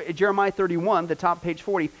 Jeremiah 31, the top page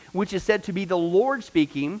 40, which is said to be the Lord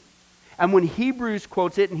speaking. And when Hebrews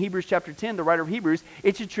quotes it in Hebrews chapter 10, the writer of Hebrews,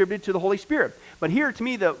 it's attributed to the Holy Spirit. But here, to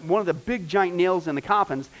me, one of the big giant nails in the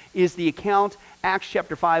coffins is the account, Acts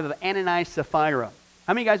chapter 5, of Ananias and Sapphira.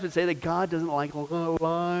 How many guys would say that God doesn't like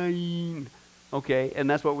lying? Okay, and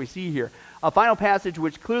that's what we see here. A final passage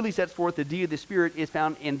which clearly sets forth the deity of the Spirit is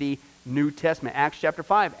found in the New Testament. Acts chapter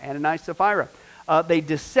 5, Ananias and Sapphira. They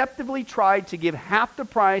deceptively tried to give half the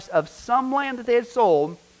price of some land that they had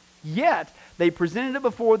sold, yet they presented it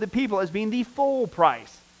before the people as being the full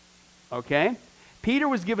price. Okay? Peter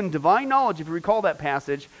was given divine knowledge, if you recall that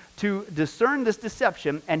passage, to discern this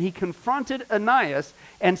deception, and he confronted Ananias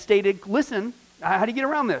and stated, listen, how do you get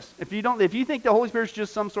around this? If you think the Holy Spirit is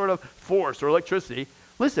just some sort of force or electricity,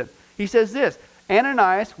 listen. He says this,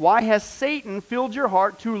 Ananias, why has Satan filled your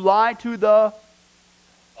heart to lie to the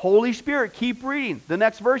Holy Spirit? Keep reading. The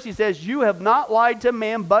next verse he says, you have not lied to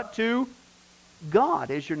man but to God.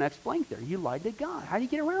 Is your next blank there. You lied to God. How do you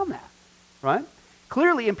get around that? Right?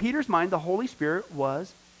 Clearly, in Peter's mind, the Holy Spirit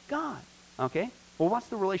was God. Okay? Well, what's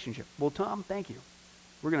the relationship? Well, Tom, thank you.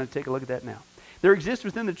 We're going to take a look at that now. There exists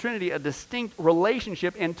within the Trinity a distinct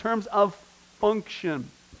relationship in terms of function.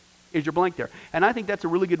 Is your blank there? And I think that's a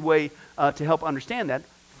really good way to help understand that.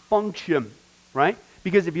 Function, right?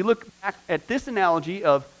 Because if you look back at this analogy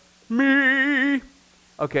of me,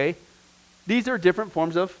 okay, these are different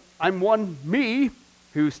forms of I'm one me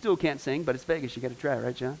who still can't sing, but it's Vegas. You got to try,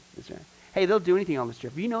 right, John? That's right. Hey, they'll do anything on this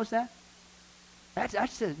trip. Have you noticed that? I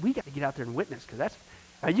said we got to get out there and witness because that's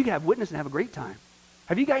you can have witness and have a great time.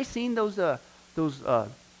 Have you guys seen those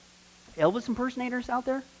Elvis impersonators out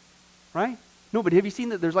there? Right? No, but have you seen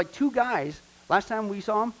that there's like two guys, last time we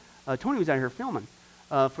saw them, Tony was out here filming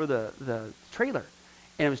for the trailer,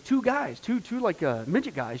 and it was two guys, two like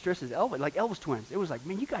midget guys dressed as Elvis, like Elvis twins. It was like,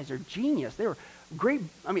 man, you guys are genius. They were great.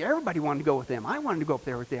 I mean, everybody wanted to go with them. I wanted to go up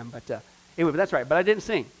there with them, but anyway, but that's right. But I didn't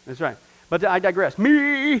sing. That's right. But I digress.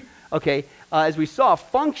 Me, okay, as we saw,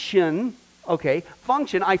 function, okay,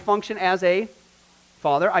 function, I function as a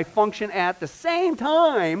father. I function at the same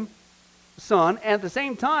time, son, and at the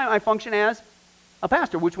same time, I function as a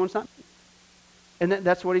pastor. Which one's not? And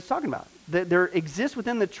that's what he's talking about. There exists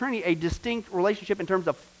within the Trinity a distinct relationship in terms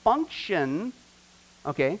of function,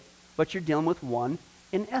 okay, but you're dealing with one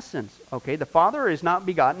in essence, okay? The Father is not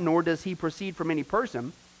begotten, nor does he proceed from any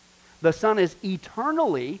person. The Son is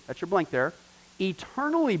eternally, that's your blank there,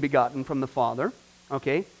 eternally begotten from the Father,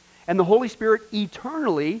 okay? And the Holy Spirit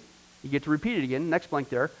eternally, you get to repeat it again, next blank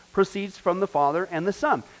there, proceeds from the Father and the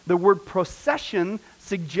Son. The word procession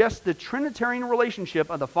suggests the Trinitarian relationship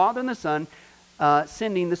of the Father and the Son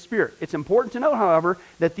sending the Spirit. It's important to note, however,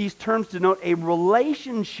 that these terms denote a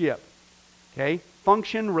relationship, okay,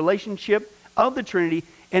 function, relationship of the Trinity,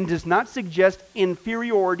 and does not suggest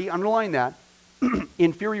inferiority, underline that,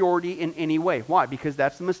 inferiority in any way. Why? Because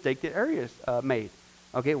that's the mistake that Arius made.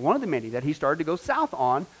 Okay, one of the many that he started to go south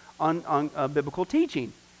on biblical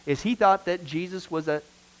teaching is he thought that Jesus was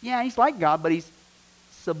he's like God, but he's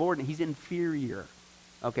subordinate, he's inferior.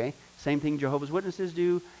 Okay, same thing Jehovah's Witnesses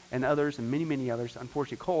do, and others, and many, many others,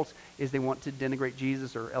 unfortunately cults, is they want to denigrate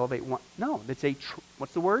Jesus or elevate one. No, they say,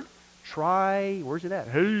 what's the word? Where's it at?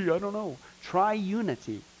 Hey, I don't know.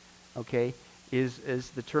 Triunity, okay, is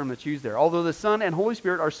the term that's used there. Although the Son and Holy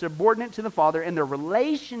Spirit are subordinate to the Father in their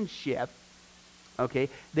relationship, okay,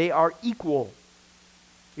 they are equal.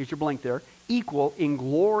 Here's your blank there. Equal in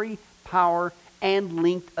glory, power, and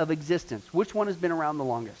length of existence. Which one has been around the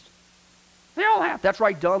longest? They all have. That's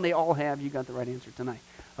right, Don. They all have. You got the right answer tonight.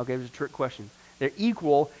 Okay, it was a trick question. They're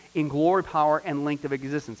equal in glory, power, and length of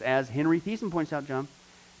existence. As Henry Thiessen points out, John,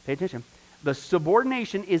 Pay attention. The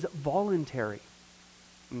subordination is voluntary.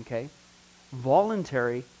 Okay?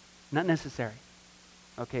 Voluntary, not necessary.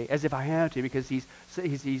 Okay? As if I have to, because he's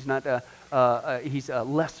not he's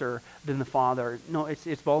lesser than the Father. No, it's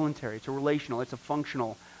voluntary. It's a relational. It's a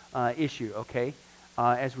functional issue. Okay?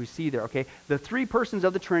 As we see there. Okay? The three persons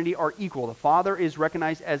of the Trinity are equal. The Father is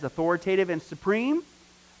recognized as authoritative and supreme.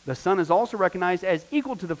 The Son is also recognized as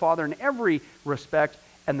equal to the Father in every respect,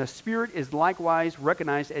 and the Spirit is likewise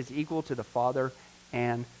recognized as equal to the Father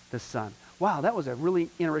and the Son. Wow, that was a really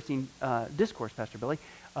interesting discourse, Pastor Billy.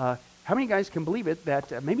 How many guys can believe it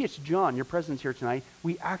that maybe it's John, your presence here tonight,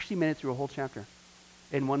 we actually made it through a whole chapter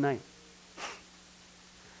in one night.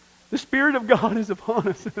 The Spirit of God is upon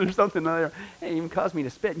us. There's something there. It even caused me to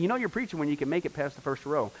spit. You know you're preaching when you can make it past the first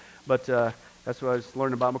row. But that's what I was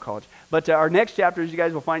learning in Bible college. But our next chapter, as you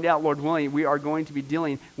guys will find out, Lord willing, we are going to be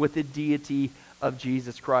dealing with the deity of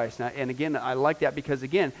Jesus Christ. Now, and again, I like that because,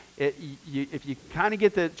 again, if you kind of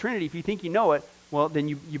get the Trinity, if you think you know it, well, then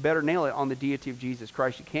you better nail it on the deity of Jesus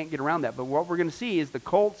Christ. You can't get around that. But what we're going to see is the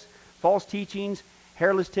cults, false teachings,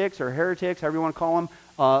 hairless ticks or heretics, however you want to call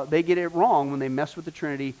them, they get it wrong when they mess with the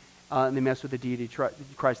Trinity and they mess with the deity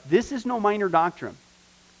of Christ. This is no minor doctrine.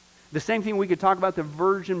 The same thing we could talk about the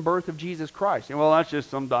virgin birth of Jesus Christ. And, well, that's just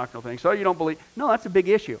some doctrinal thing. So you don't believe. No, that's a big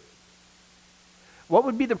issue. What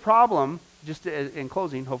would be the problem, just in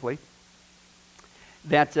closing, hopefully,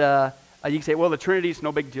 that you can say, well, the Trinity is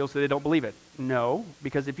no big deal, so they don't believe it. No,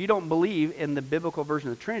 because if you don't believe in the biblical version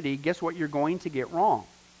of the Trinity, guess what you're going to get wrong?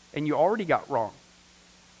 And you already got wrong.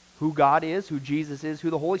 Who God is, who Jesus is,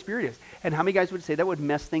 who the Holy Spirit is. And how many guys would say that would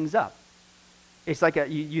mess things up? It's like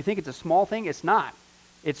you think it's a small thing. It's not.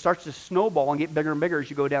 It starts to snowball and get bigger and bigger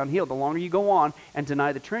as you go downhill. The longer you go on and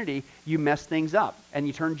deny the Trinity, you mess things up. And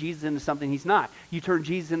you turn Jesus into something he's not. You turn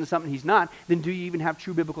Jesus into something he's not, then do you even have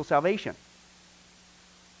true biblical salvation?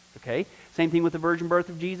 Okay? Same thing with the virgin birth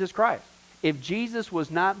of Jesus Christ. If Jesus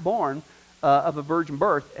was not born of a virgin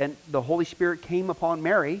birth and the Holy Spirit came upon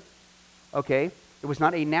Mary, okay, it was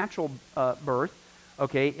not a natural birth,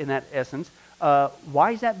 okay, in that essence,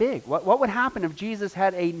 why is that big? What would happen if Jesus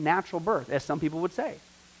had a natural birth, as some people would say?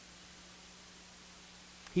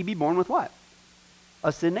 He'd be born with what?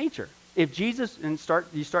 A sin nature. If Jesus,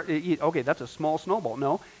 okay, that's a small snowball.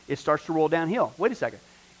 No, it starts to roll downhill. Wait a second.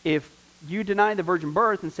 If you deny the virgin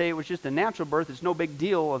birth and say it was just a natural birth, it's no big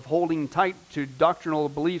deal of holding tight to doctrinal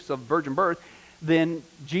beliefs of virgin birth, then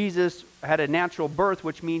Jesus had a natural birth,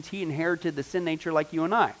 which means he inherited the sin nature like you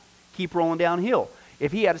and I. Keep rolling downhill.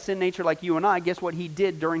 If he had a sin nature like you and I, guess what he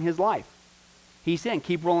did during his life? He sinned.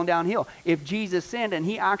 Keep rolling downhill. If Jesus sinned and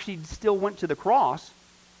he actually still went to the cross,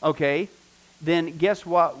 okay, then guess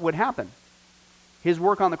what would happen? His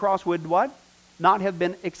work on the cross would what? Not have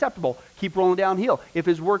been acceptable. Keep rolling downhill. If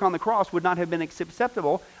his work on the cross would not have been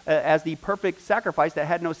acceptable as the perfect sacrifice that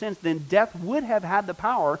had no sins, then death would have had the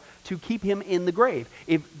power to keep him in the grave.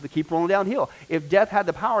 Keep rolling downhill. If death had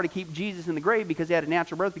the power to keep Jesus in the grave because he had a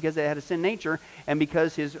natural birth, because he had a sin nature, and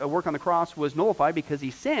because his work on the cross was nullified because he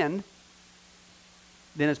sinned,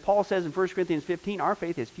 then as Paul says in 1 Corinthians 15, our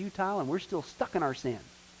faith is futile and we're still stuck in our sin.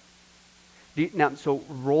 Now, so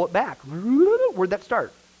roll it back. Where'd that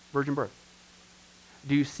start? Virgin birth.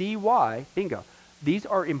 Do you see why? Bingo. These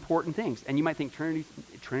are important things. And you might think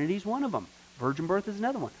Trinity's one of them. Virgin birth is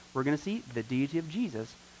another one. We're going to see the deity of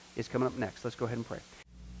Jesus is coming up next. Let's go ahead and pray.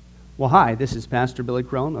 Well, hi. This is Pastor Billy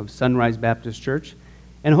Crone of Sunrise Baptist Church,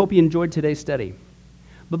 and I hope you enjoyed today's study.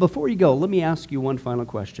 But before you go, let me ask you one final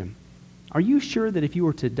question. Are you sure that if you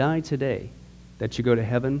were to die today, that you go to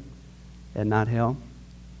heaven and not hell?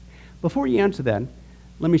 Before you answer that,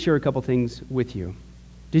 let me share a couple things with you.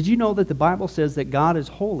 Did you know that the Bible says that God is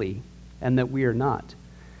holy and that we are not?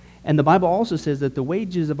 And the Bible also says that the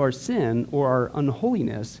wages of our sin or our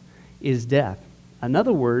unholiness is death. In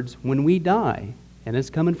other words, when we die, and it's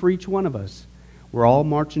coming for each one of us, we're all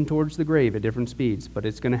marching towards the grave at different speeds, but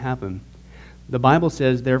it's going to happen. The Bible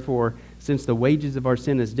says, therefore, since the wages of our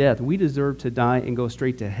sin is death, we deserve to die and go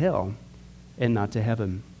straight to hell and not to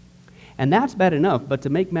heaven. And that's bad enough, but to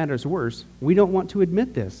make matters worse, we don't want to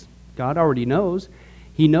admit this. God already knows.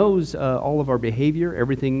 He knows all of our behavior,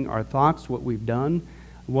 everything, our thoughts, what we've done,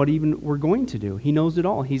 what even we're going to do. He knows it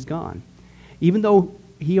all. He's gone. Even though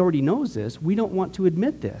he already knows this, we don't want to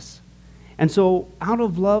admit this. And so out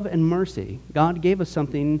of love and mercy, God gave us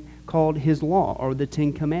something called his law, or the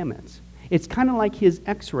 10 Commandments. It's kind of like his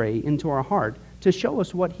x-ray into our heart to show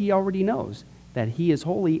us what he already knows, that he is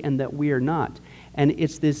holy and that we are not. And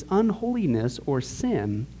it's this unholiness or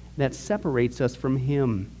sin that separates us from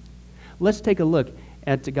him. Let's take a look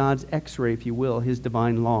at God's x-ray, if you will, his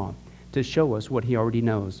divine law, to show us what he already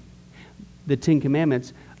knows. The 10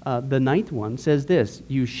 Commandments The ninth one says this,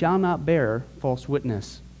 you shall not bear false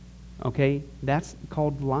witness. Okay? That's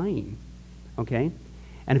called lying. Okay?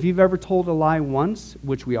 And if you've ever told a lie once,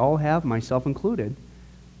 which we all have, myself included,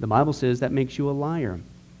 the Bible says that makes you a liar.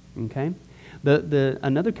 Okay?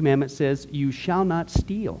 Another commandment says, you shall not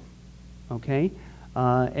steal. Okay?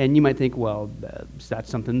 And you might think, well, that's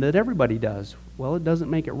something that everybody does. Well, it doesn't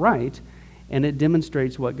make it right, and it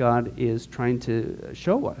demonstrates what God is trying to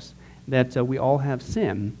show us, that we all have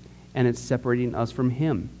sin, and it's separating us from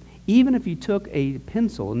Him. Even if you took a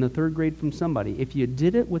pencil in the 3rd grade from somebody, if you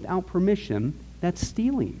did it without permission, that's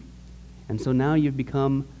stealing. And so now you've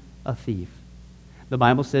become a thief. The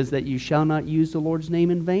Bible says that you shall not use the Lord's name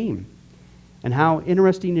in vain. And how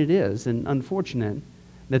interesting it is and unfortunate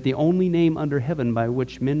that the only name under heaven by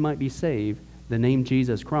which men might be saved, the name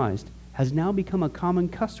Jesus Christ, has now become a common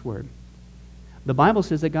cuss word. The Bible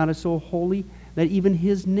says that God is so holy that even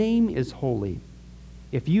His name is holy.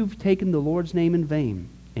 If you've taken the Lord's name in vain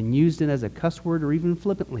and used it as a cuss word or even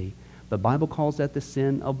flippantly, the Bible calls that the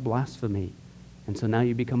sin of blasphemy. And so now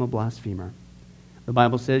you become a blasphemer. The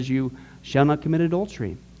Bible says you shall not commit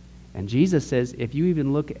adultery. And Jesus says if you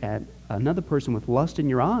even look at another person with lust in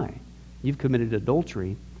your eye, you've committed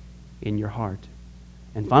adultery in your heart.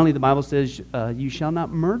 And finally, the Bible says you shall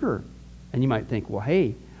not murder. And you might think, well,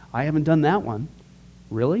 hey, I haven't done that one.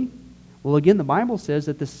 Really? Well, again, the Bible says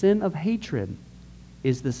that the sin of hatred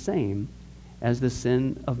is the same as the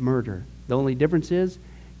sin of murder. The only difference is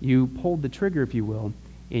you pulled the trigger, if you will,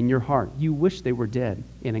 in your heart. You wish they were dead.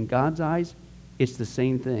 And in God's eyes, it's the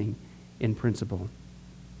same thing in principle.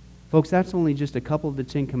 Folks, that's only just a couple of the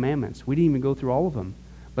 10 Commandments. We didn't even go through all of them.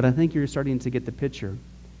 But I think you're starting to get the picture.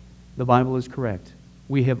 The Bible is correct.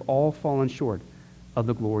 We have all fallen short of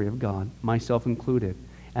the glory of God, myself included,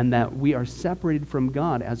 and that we are separated from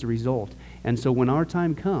God as a result. And so when our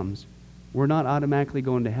time comes, we're not automatically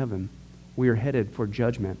going to heaven. We are headed for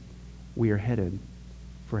judgment. We are headed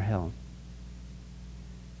for hell.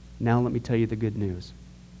 Now let me tell you the good news.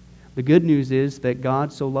 The good news is that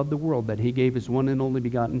God so loved the world that He gave His one and only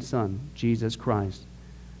begotten Son, Jesus Christ,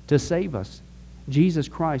 to save us. Jesus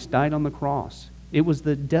Christ died on the cross. It was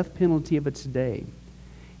the death penalty of its day.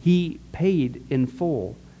 He paid in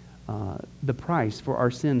full the price for our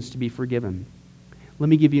sins to be forgiven. Let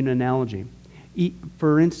me give you an analogy.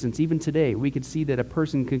 For instance, even today, we could see that a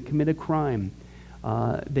person could commit a crime.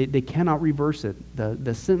 They cannot reverse it.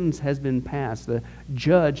 The sentence has been passed. The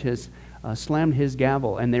judge has slammed his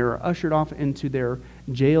gavel, and they are ushered off into their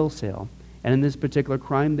jail cell. And in this particular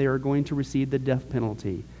crime, they are going to receive the death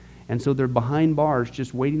penalty. And so they're behind bars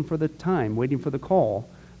just waiting for the time, waiting for the call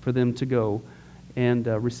for them to go and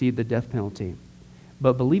receive the death penalty.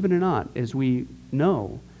 But believe it or not, as we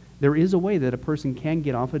know, there is a way that a person can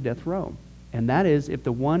get off a death row. And that is if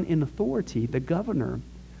the one in authority, the governor,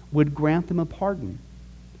 would grant them a pardon.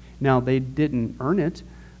 Now, they didn't earn it.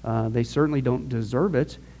 They certainly don't deserve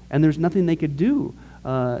it. And there's nothing they could do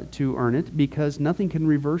to earn it because nothing can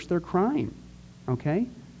reverse their crime. Okay?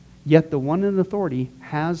 Yet the one in authority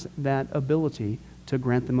has that ability to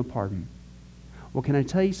grant them a pardon. Well, can I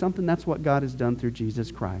tell you something? That's what God has done through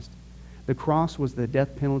Jesus Christ. The cross was the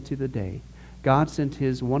death penalty of the day. God sent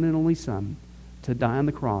His one and only Son to die on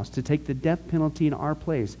the cross, to take the death penalty in our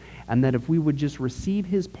place, and that if we would just receive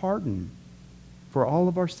His pardon for all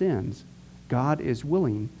of our sins, God is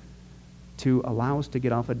willing to allow us to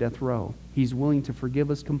get off a death row. He's willing to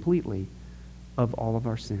forgive us completely of all of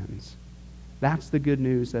our sins. That's the good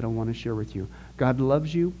news that I want to share with you. God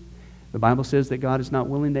loves you. The Bible says that God is not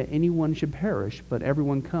willing that anyone should perish, but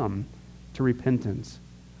everyone come to repentance.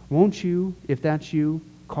 Won't you, if that's you,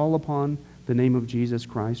 call upon the name of Jesus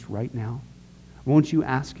Christ right now? Won't you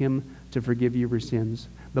ask Him to forgive you your sins?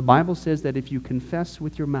 The Bible says that if you confess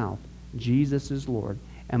with your mouth Jesus is Lord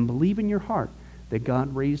and believe in your heart that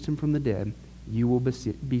God raised Him from the dead, you will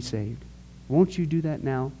be saved. Won't you do that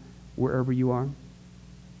now, wherever you are?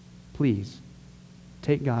 Please,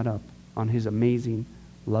 take God up on His amazing,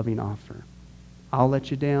 loving offer. I'll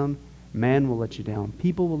let you down. Man will let you down.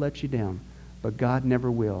 People will let you down. But God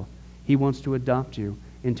never will. He wants to adopt you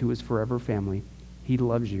into His forever family. He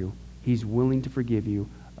loves you. He's willing to forgive you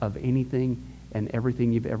of anything and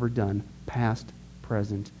everything you've ever done, past,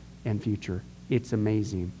 present, and future. It's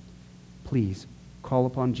amazing. Please, call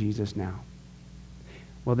upon Jesus now.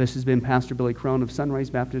 Well, this has been Pastor Billy Crone of Sunrise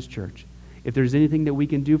Baptist Church. If there's anything that we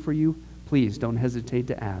can do for you, please don't hesitate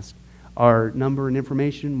to ask. Our number and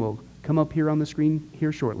information will come up here on the screen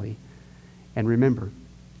here shortly. And remember,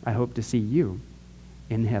 I hope to see you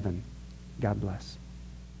in heaven. God bless.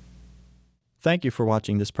 Thank you for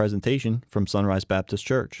watching this presentation from Sunrise Baptist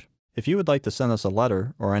Church. If you would like to send us a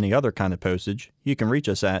letter or any other kind of postage, you can reach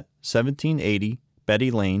us at 1780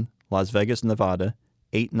 Betty Lane, Las Vegas, Nevada,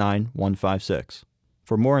 89156.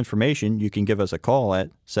 For more information, you can give us a call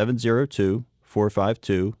at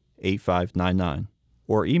 702-452-8599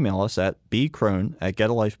 or email us at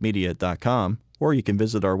bcrone@getalifemedia.com, or you can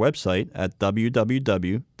visit our website at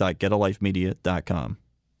www.getalifemedia.com.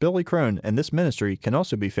 Billy Crone and this ministry can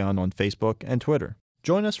also be found on Facebook and Twitter.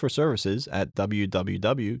 Join us for services at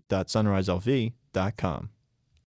www.sunriselv.com.